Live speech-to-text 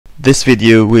This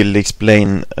video will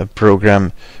explain a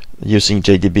program using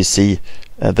JDBC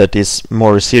that is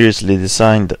more seriously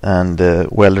designed and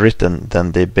well written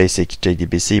than the basic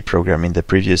JDBC program in the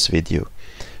previous video.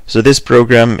 So this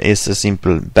program is a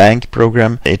simple bank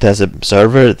program. It has a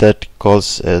server that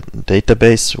calls a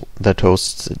database that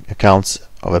hosts accounts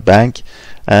of a bank,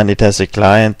 and it has a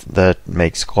client that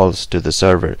makes calls to the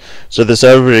server. So the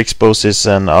server exposes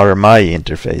an RMI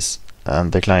interface,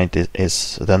 and the client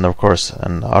is then of course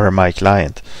an RMI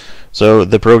client. So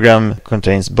the program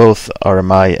contains both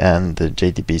RMI and the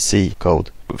JDBC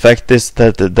code. The fact is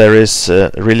that there is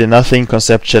really nothing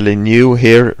conceptually new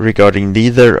here regarding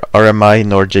neither RMI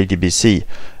nor JDBC.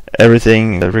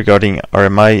 Everything regarding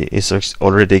RMI is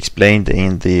already explained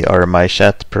in the RMI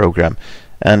chat program,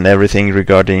 and everything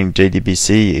regarding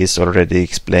JDBC is already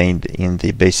explained in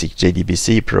the basic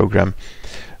JDBC program.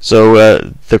 So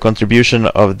the contribution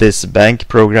of this bank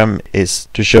program is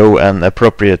to show an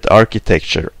appropriate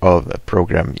architecture of a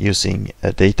program using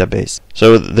a database.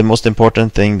 So the most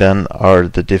important thing then are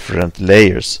the different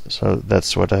layers. So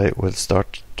that's what I will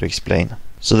start to explain.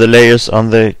 So the layers on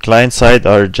the client side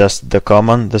are just the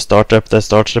common, the startup that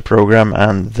starts the program,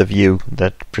 and the view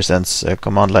that presents a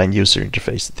command line user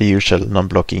interface, the usual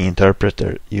non-blocking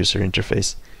interpreter user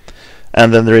interface.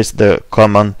 And then there is the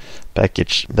common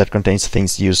package that contains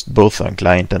things used both on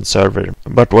client and server.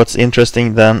 But what's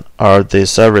interesting then are the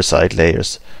server-side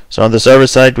layers. So on the server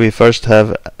side we first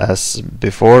have, as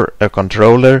before, a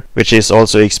controller, which is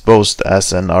also exposed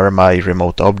as an RMI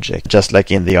remote object, just like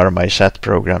in the RMI chat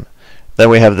program. Then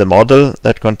we have the model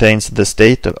that contains the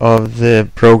state of the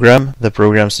program, the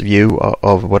program's view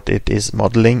of what it is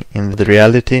modeling in the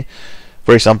reality.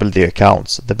 For example, the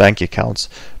accounts, the bank accounts.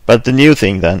 But the new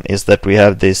thing then is that we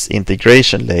have this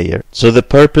integration layer. So the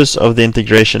purpose of the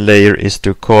integration layer is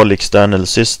to call external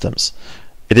systems.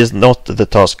 It is not the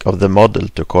task of the model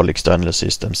to call external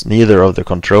systems, neither of the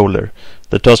controller.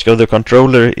 The task of the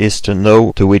controller is to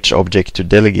know to which object to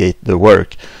delegate the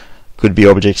work. Could be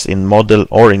objects in model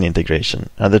or in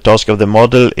integration. And the task of the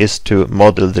model is to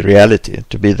model the reality,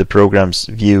 to be the program's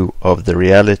view of the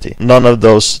reality. None of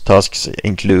those tasks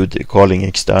include calling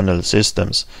external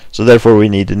systems. So therefore we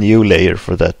need a new layer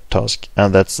for that task,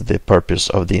 and that's the purpose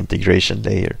of the integration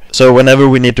layer. So whenever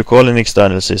we need to call an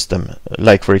external system,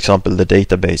 like for example the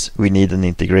database, we need an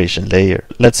integration layer.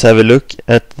 Let's have a look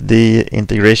at the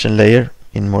integration layer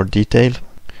in more detail.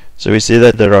 So we see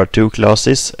that there are two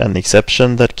classes, an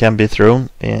exception that can be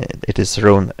thrown, it is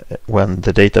thrown when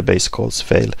the database calls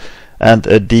fail, and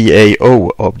a DAO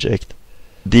object.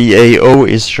 DAO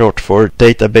is short for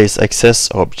database access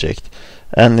object,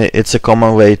 and it's a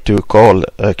common way to call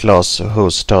a class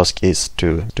whose task is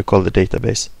to call the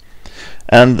database.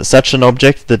 And such an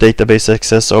object, the database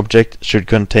access object, should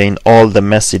contain all the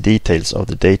messy details of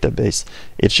the database.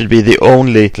 It should be the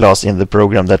only class in the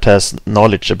program that has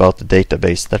knowledge about the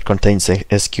database, that contains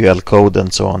SQL code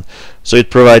and so on. So it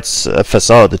provides a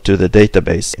facade to the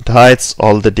database. It hides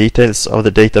all the details of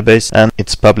the database, and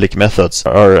its public methods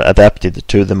are adapted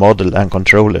to the model and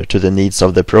controller, to the needs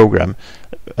of the program.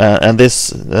 And this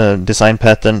design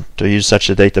pattern to use such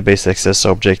a database access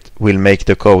object will make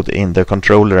the code in the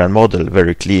controller and model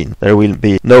very clean. There will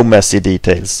be no messy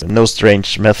details, no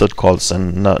strange method calls,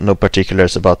 and no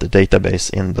particulars about the database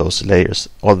in those layers.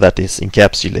 All that is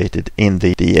encapsulated in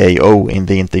the DAO, in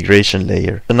the integration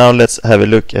layer. So now let's have a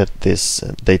look at this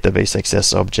database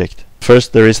access object.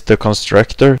 First there is the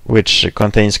constructor, which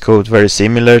contains code very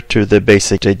similar to the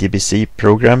basic JDBC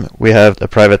program. We have a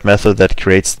private method that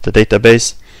creates the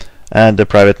database and a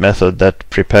private method that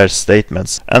prepares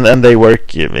statements. And then they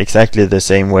work exactly the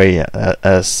same way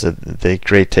as the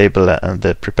create table and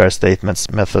the prepare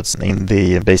statements methods in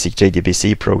the basic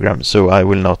JDBC program, so I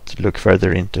will not look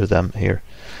further into them here.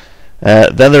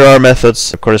 Then there are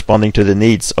methods corresponding to the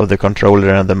needs of the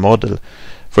controller and the model.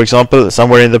 For example,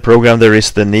 somewhere in the program there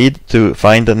is the need to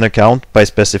find an account by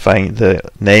specifying the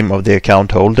name of the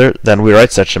account holder. Then we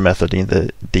write such a method in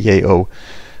the DAO.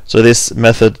 So this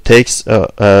method takes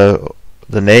the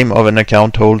name of an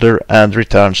account holder and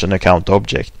returns an account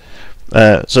object.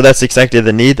 So that's exactly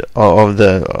the need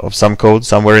of some code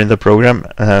somewhere in the program,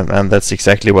 and that's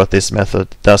exactly what this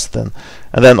method does then.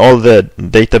 And then all the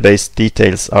database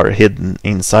details are hidden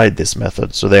inside this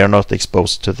method, so they are not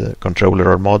exposed to the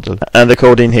controller or model. And the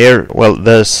code in here, well,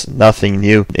 there's nothing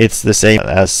new. It's the same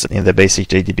as in the basic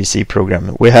JDBC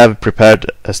program. We have prepared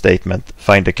a statement,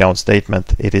 find account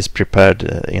statement. It is prepared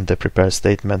in the prepare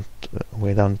statement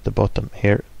way down at the bottom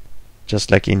here,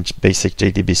 just like in basic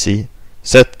JDBC.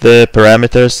 Set the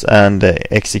parameters and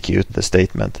execute the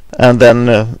statement, and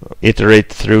then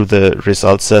iterate through the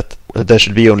result set there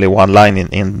should be only one line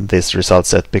in this result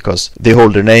set, because the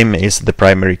holder name is the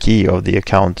primary key of the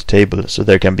account table, so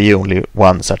there can be only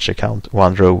one such account,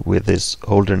 one row with this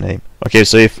holder name. Okay,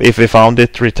 so if we found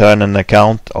it, return an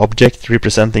account object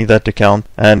representing that account,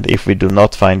 and if we do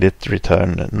not find it,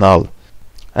 return null.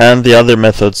 And the other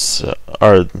methods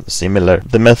are similar.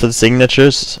 The method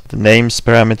signatures, the names,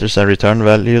 parameters, and return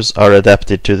values are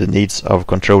adapted to the needs of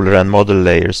controller and model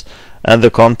layers, and the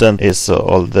content is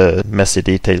all the messy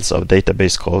details of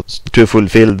database calls to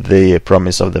fulfill the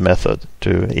promise of the method,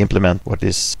 to implement what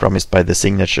is promised by the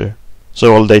signature.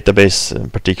 So all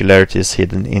database particularities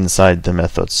hidden inside the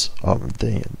methods of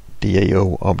the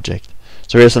DAO object.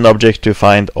 So here's an object to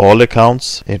find all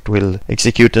accounts. It will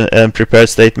execute a prepared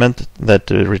statement that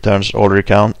returns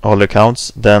all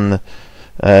accounts, then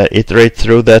iterate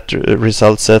through that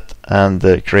result set and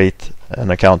create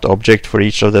an account object for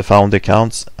each of the found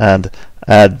accounts, and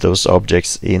add those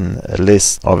objects in a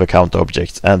list of account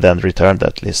objects, and then return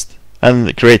that list.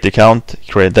 And create account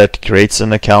that creates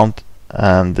an account,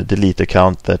 and delete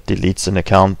account that deletes an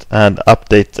account, and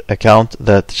update account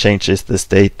that changes the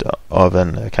state of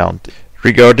an account.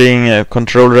 Regarding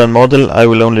controller and model, I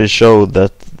will only show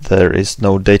that there is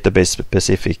no database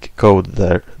specific code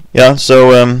there. Yeah,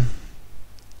 so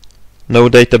no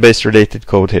database related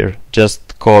code here,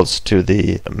 just calls to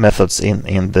the methods in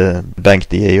the bank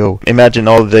DAO. Imagine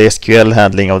all the SQL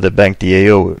handling of the bank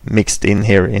DAO mixed in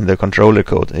here in the controller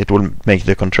code. It will make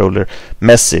the controller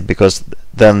messy, because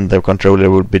then the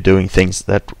controller would be doing things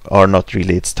that are not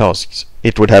really its tasks.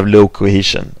 It would have low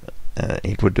cohesion.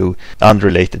 It would do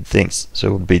unrelated things, so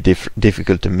it would be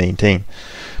difficult to maintain.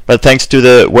 But thanks to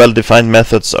the well-defined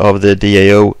methods of the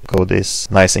DAO, code is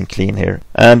nice and clean here.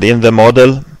 And in the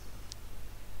model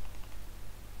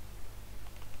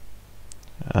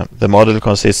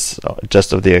consists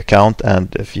just of the account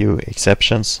and a few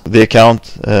exceptions. The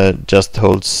account just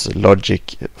holds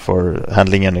logic for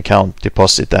handling an account,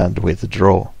 deposit and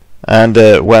withdraw. And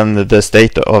when the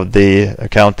state of the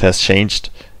account has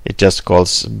changed, it just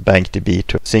calls bankdb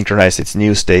to synchronize its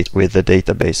new state with the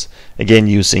database, again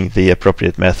using the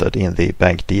appropriate method in the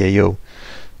bank DAO.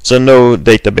 So no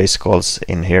database calls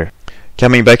in here.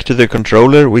 Coming back to the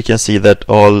controller, we can see that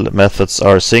all methods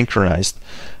are synchronized.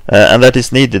 And that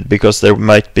is needed because there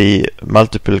might be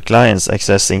multiple clients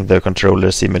accessing the controller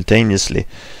simultaneously,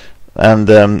 and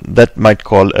that might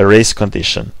call a race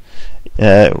condition.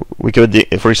 We could,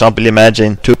 for example,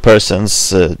 imagine two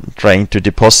persons trying to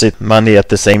deposit money at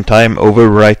the same time,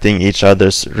 overwriting each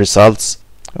other's results,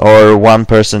 or one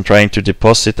person trying to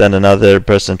deposit and another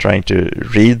person trying to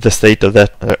read the state of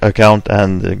that account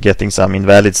and getting some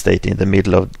invalid state in the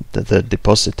middle of the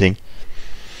depositing.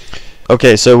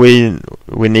 Okay, so we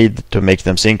need to make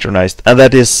them synchronized, and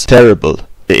that is terrible.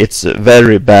 It's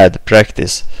very bad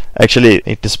practice. Actually,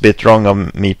 it is a bit wrong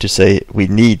of me to say we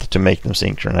need to make them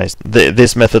synchronized.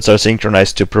 These methods are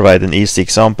synchronized to provide an easy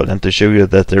example and to show you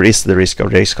that there is the risk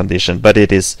of race condition, but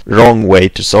it is wrong way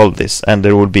to solve this, and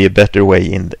there will be a better way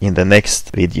in the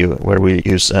next video where we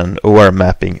use an OR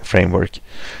mapping framework.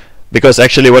 Because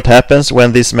actually what happens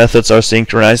when these methods are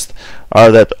synchronized are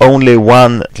that only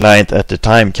one client at a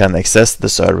time can access the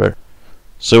server.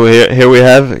 So here we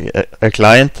have a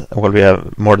client. Well, we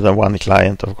have more than one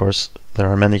client, of course. There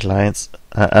are many clients,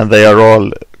 and they are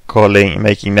all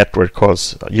making network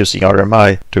calls using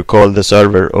RMI to call the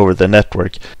server over the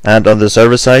network. And on the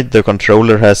server side, the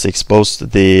controller has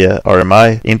exposed the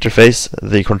RMI interface.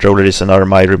 The controller is an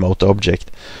RMI remote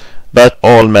object. But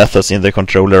all methods in the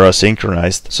controller are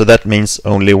synchronized, so that means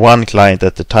only one client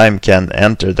at a time can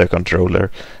enter the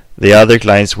controller. The other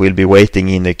clients will be waiting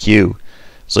in a queue.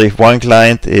 So if one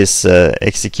client is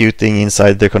executing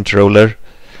inside the controller,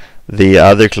 the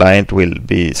other client will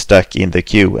be stuck in the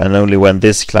queue, and only when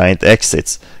this client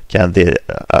exits can the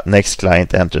next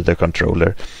client enter the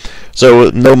controller. So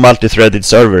no multi-threaded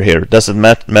server here. Doesn't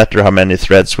matter how many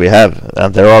threads we have,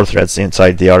 and there are threads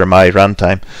inside the RMI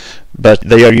runtime, but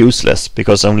they are useless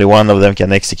because only one of them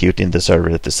can execute in the server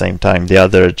at the same time. The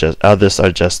others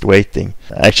are just waiting.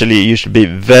 Actually, you should be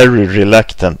very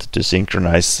reluctant to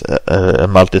synchronize a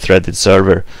multi-threaded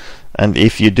server, and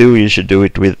if you do, you should do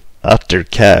it with utter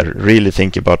care. Really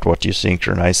think about what you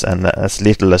synchronize, and as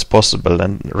little as possible,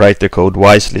 and write the code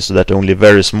wisely so that only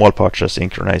very small parts are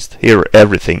synchronized. Here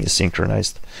everything is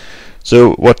synchronized.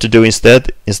 So what to do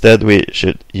instead? Instead we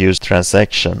should use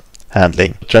transaction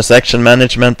handling. Transaction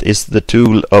management is the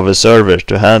tool of a server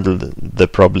to handle the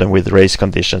problem with race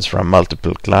conditions from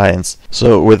multiple clients.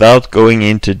 So without going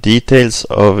into details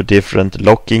of different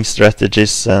locking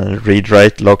strategies and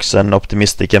read-write locks and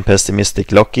optimistic and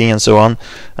pessimistic locking and so on,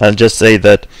 I'll just say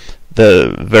that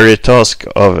The very task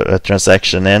of a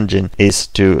transaction engine is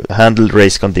to handle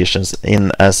race conditions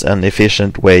in as an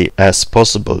efficient way as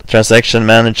possible. Transaction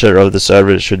manager of the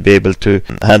server should be able to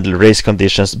handle race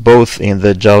conditions both in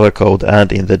the Java code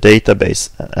and in the database,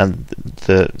 and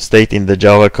the state in the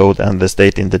Java code and the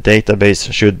state in the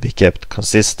database should be kept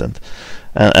consistent.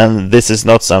 And this is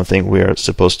not something we are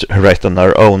supposed to write on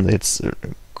our own. It's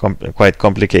quite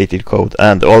complicated code,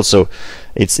 and also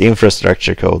it's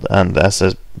infrastructure code, and as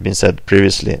has been said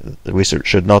previously, we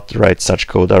should not write such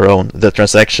code our own. The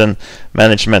transaction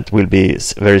management will be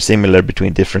very similar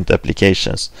between different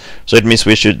applications, so it means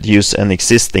we should use an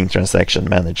existing transaction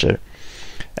manager.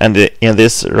 And in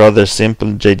this rather simple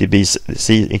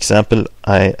JDBC example,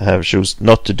 I have chosen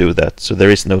not to do that. So there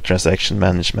is no transaction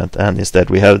management, and instead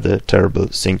we have the terrible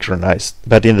synchronized.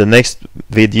 But in the next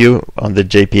video on the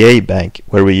JPA bank,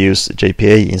 where we use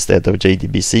JPA instead of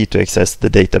JDBC to access the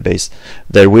database,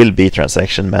 there will be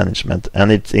transaction management,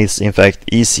 and it is in fact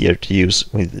easier to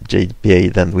use with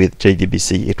JPA than with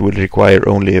JDBC. It will require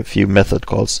only a few method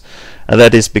calls. And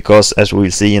that is because, as we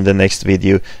will see in the next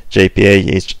video,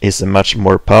 JPA is a much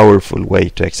more powerful way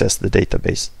to access the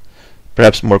database.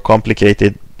 Perhaps more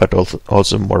complicated, but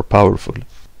also more powerful.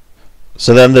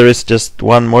 So then there is just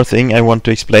one more thing I want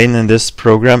to explain in this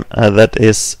program, that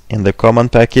is in the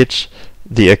command package,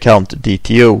 the account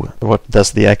DTO. What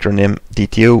does the acronym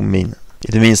DTO mean?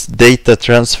 It means data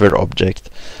transfer object.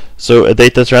 So a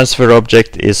data transfer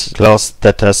object is a class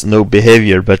that has no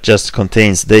behavior but just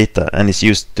contains data and is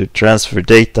used to transfer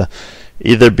data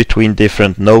either between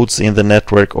different nodes in the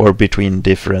network or between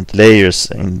different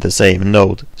layers in the same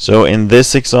node. So in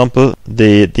this example,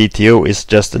 the DTO is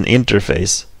just an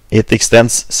interface. It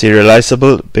extends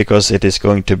serializable because it is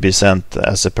going to be sent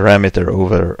as a parameter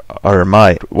over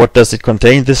RMI. What does it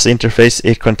contain, this interface?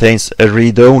 It contains a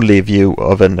read-only view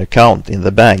of an account in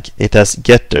the bank. It has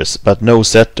getters but no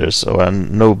setters, or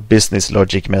no business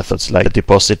logic methods like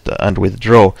deposit and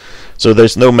withdraw. So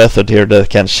there's no method here that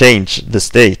can change the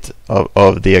state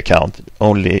of the account,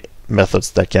 only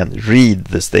methods that can read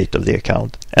the state of the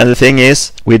account. And the thing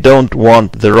is, we don't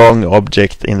want the wrong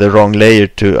object in the wrong layer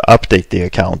to update the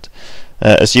account.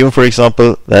 Assume, for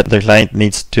example, that the client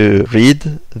needs to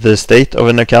read the state of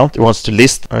an account. It wants to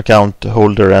list account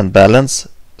holder and balance,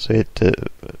 so it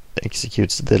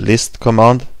executes the list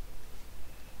command,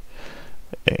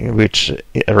 which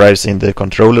arrives in the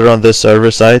controller on the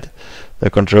server side. The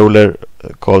controller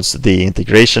calls the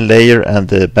integration layer and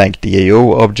the bank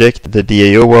DAO object. The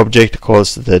DAO object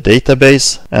calls the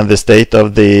database, and the state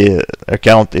of the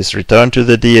account is returned to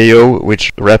the DAO,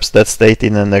 which wraps that state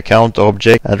in an account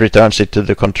object and returns it to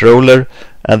the controller,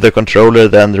 and the controller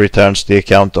then returns the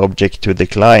account object to the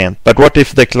client. But what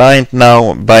if the client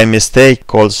now by mistake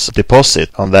calls deposit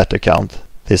on that account?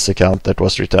 This account that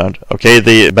was returned. Okay,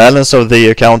 the balance of the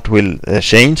account will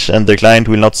change and the client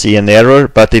will not see an error,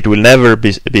 but it will never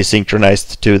be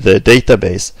synchronized to the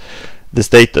database.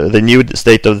 The new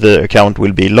state of the account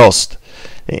will be lost.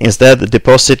 Instead, the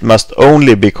deposit must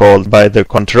only be called by the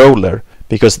controller,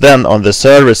 because then on the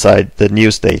server side, the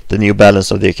new state, the new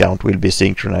balance of the account will be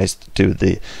synchronized to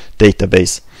the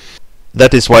database.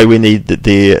 That is why we need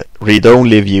the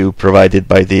read-only view provided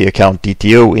by the account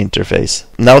DTO interface.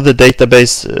 Now the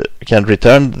database can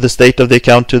return the state of the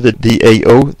account to the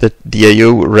DAO. The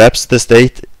DAO wraps the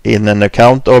state in an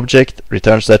account object,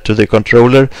 returns that to the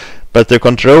controller, but the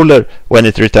controller, when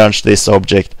it returns this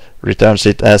object, returns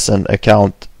it as an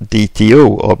account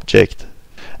DTO object.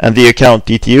 And the account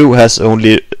DTO has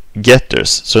only getters.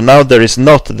 So now there is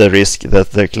not the risk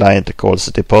that the client calls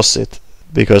a deposit,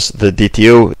 because the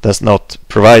DTO does not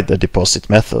provide a deposit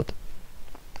method.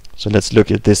 So let's look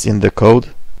at this in the code.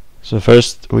 So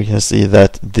first we can see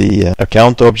that the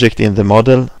account object in the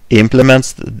model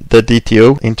implements the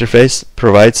DTO interface,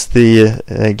 provides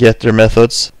the getter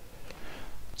methods.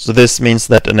 So this means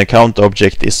that an account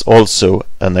object is also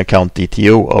an account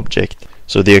DTO object.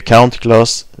 So the account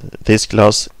class, this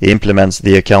class, implements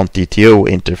the account DTO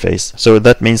interface. So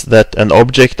that means that an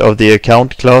object of the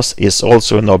account class is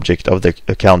also an object of the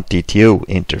account DTO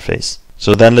interface.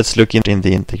 So then let's look in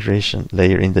the integration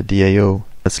layer in the DAO.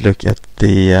 Let's look at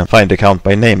the find account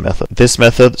by name method. This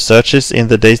method searches in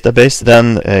the database,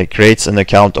 then creates an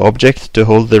account object to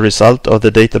hold the result of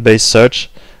the database search,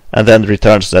 and then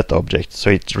returns that object. So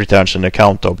it returns an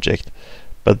account object.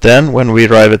 But then when we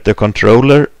arrive at the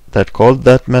controller that called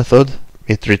that method,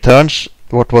 it returns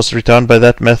what was returned by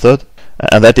that method,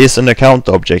 and that is an account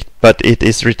object, but it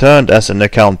is returned as an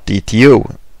account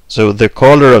DTO. So the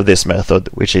caller of this method,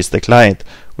 which is the client,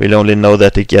 will only know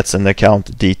that it gets an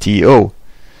account DTO.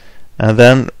 And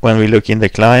then when we look in the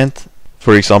client,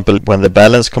 For example, when the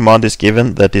balance command is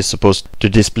given, that is supposed to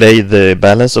display the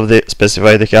balance of the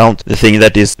specified account. The thing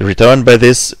that is returned by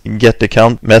this get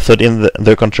account method in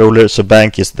the controller, so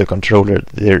bank is the controller,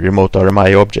 the remote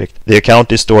RMI object. The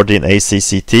account is stored in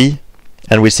ACCT,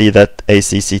 and we see that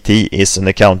ACCT is an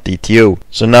account DTO.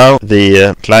 So now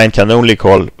the client can only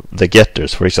call the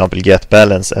getters, for example get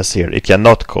balance as here. It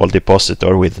cannot call deposit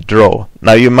or withdraw.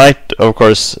 Now you might of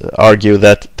course argue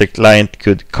that the client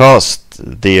could cast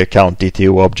the account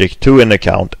DTO object to an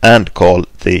account and call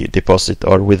the deposit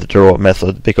or withdraw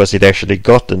method, because it actually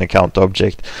got an account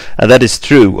object, and that is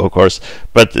true of course,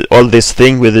 but all this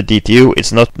thing with the DTO,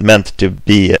 it's not meant to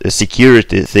be a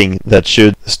security thing that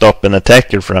should stop an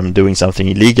attacker from doing something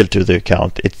illegal to the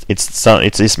account.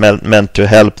 It's meant to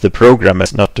help the programmer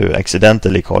not to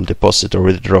accidentally call deposit or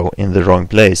withdraw in the wrong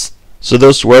place. So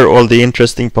those were all the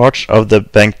interesting parts of the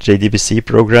Bank JDBC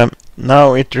program.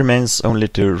 Now it remains only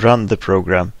to run the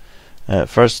program.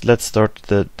 First let's start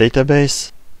the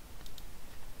database.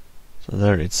 So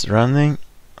there it's running,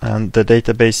 and the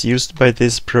database used by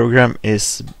this program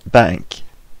is bank,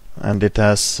 and it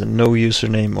has no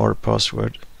username or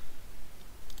password.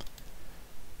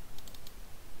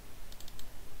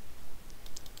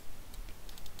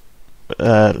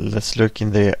 Let's look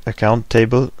in the account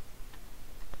table.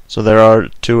 So there are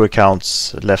 2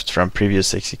 accounts left from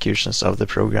previous executions of the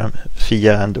program,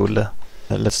 Fia and Olle.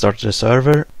 Let's start the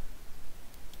server.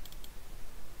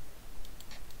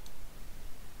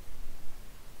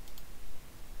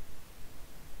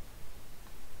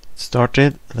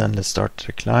 Started, then let's start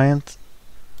the client.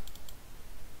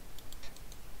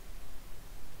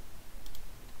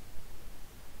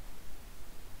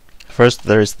 First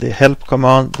there is the help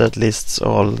command that lists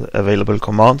all available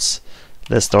commands.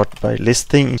 Let's start by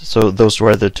listing. So those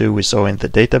were the 2 we saw in the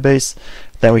database.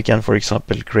 Then we can, for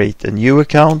example, create a new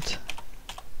account.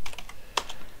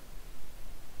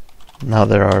 Now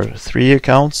there are 3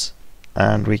 accounts,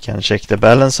 and we can check the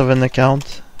balance of an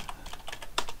account,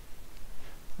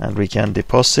 and we can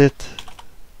deposit.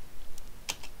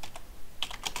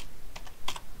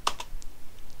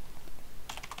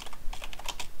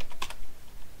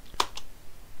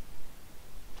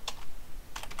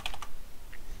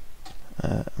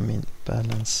 I mean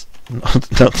balance,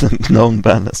 not known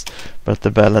balance, but the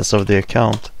balance of the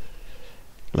account,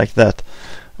 like that.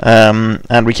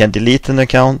 And we can delete an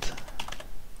account.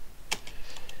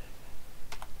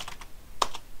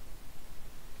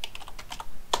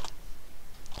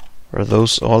 Are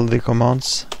those all the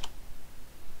commands?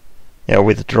 Yeah,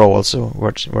 withdraw also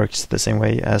works the same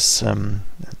way as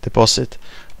deposit.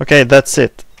 Okay, that's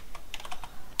it.